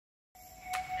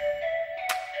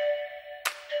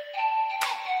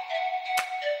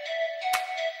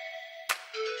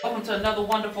Welcome to another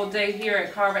wonderful day here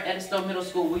at Carver-Edisto Middle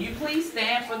School. Will you please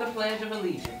stand for the Pledge of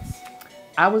Allegiance?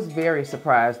 I was very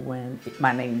surprised when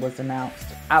my name was announced.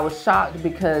 I was shocked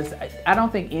because I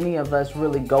don't think any of us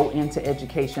really go into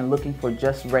education looking for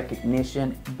just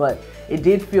recognition, but it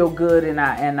did feel good, and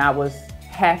I was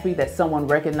happy that someone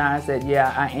recognized that,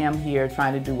 yeah, I am here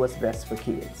trying to do what's best for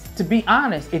kids. To be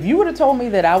honest, if you would have told me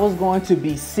that I was going to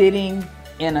be sitting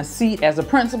in a seat as a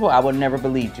principal, I would never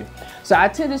believed you. So I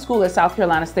attended school at South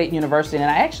Carolina State University, and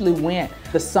I actually went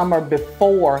the summer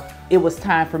before it was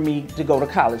time for me to go to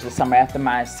college, the summer after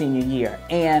my senior year.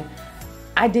 And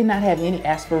I did not have any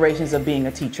aspirations of being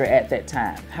a teacher at that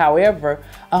time. However,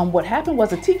 what happened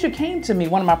was a teacher came to me,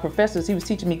 one of my professors, he was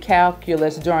teaching me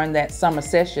calculus during that summer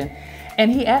session.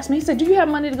 And he asked me, he said, "Do you have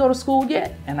money to go to school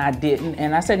yet?" And I didn't.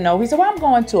 And I said, "No." He said, "Well, I'm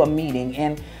going to a meeting,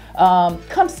 and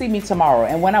come see me tomorrow."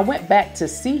 And when I went back to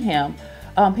see him,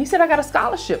 he said, "I got a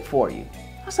scholarship for you."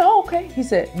 I said, "Oh, okay." He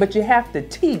said, "But you have to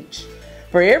teach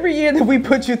for every year that we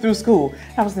put you through school."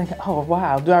 I was thinking, oh,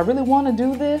 wow, do I really want to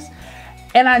do this?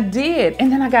 And I did. And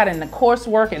then I got into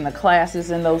coursework and the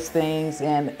classes and those things.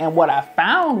 And what I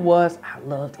found was I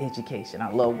loved education. I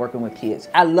love working with kids.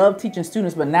 I love teaching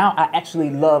students, but now I actually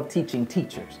love teaching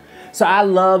teachers. So I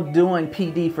love doing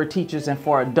PD for teachers and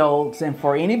for adults and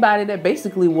for anybody that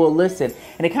basically will listen.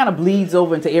 And it kind of bleeds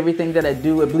over into everything that I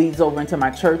do. It bleeds over into my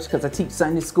church because I teach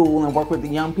Sunday school and work with the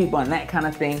young people and that kind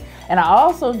of thing. And I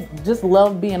also just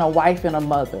love being a wife and a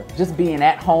mother, just being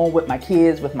at home with my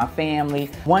kids, with my family.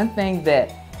 One thing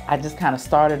that I just kind of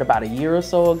started about a year or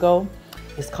so ago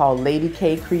is called Lady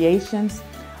K Creations.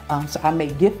 So I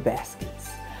make gift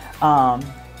baskets.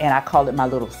 And I call it my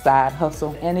little side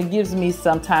hustle. And it gives me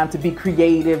some time to be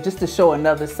creative, just to show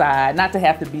another side, not to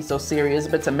have to be so serious,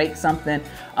 but to make something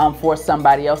for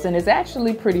somebody else. And it's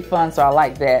actually pretty fun, so I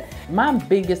like that. My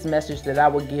biggest message that I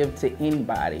would give to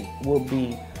anybody will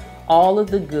be all of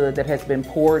the good that has been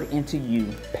poured into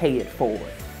you, pay it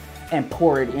forward and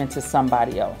pour it into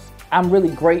somebody else. I'm really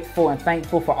grateful and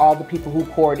thankful for all the people who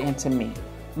poured into me.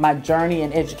 My journey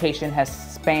in education has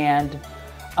spanned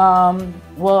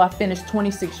well, I finished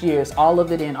 26 years, all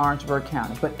of it in Orangeburg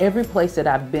County. But every place that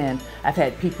I've been, I've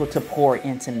had people to pour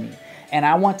into me. And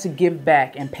I want to give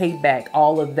back and pay back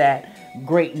all of that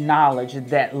great knowledge,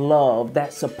 that love,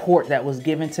 that support that was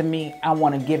given to me. I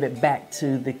want to give it back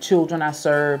to the children I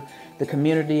serve, the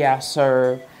community I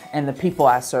serve, and the people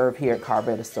I serve here at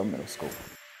Carver-Edisto Middle School.